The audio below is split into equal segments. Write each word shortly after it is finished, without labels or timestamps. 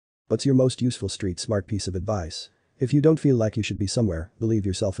What's your most useful street smart piece of advice? If you don't feel like you should be somewhere, believe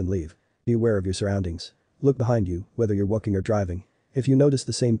yourself and leave. Be aware of your surroundings. Look behind you, whether you're walking or driving. If you notice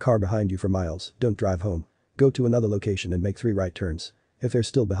the same car behind you for miles, don't drive home. Go to another location and make 3 right turns. If they're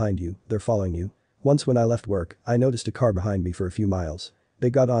still behind you, they're following you. Once when I left work, I noticed a car behind me for a few miles. They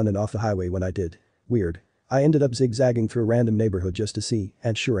got on and off the highway when I did. Weird. I ended up zigzagging through a random neighborhood just to see,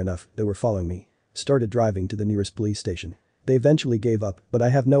 and sure enough, they were following me. Started driving to the nearest police station. They eventually gave up, but I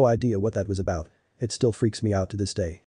have no idea what that was about. It still freaks me out to this day.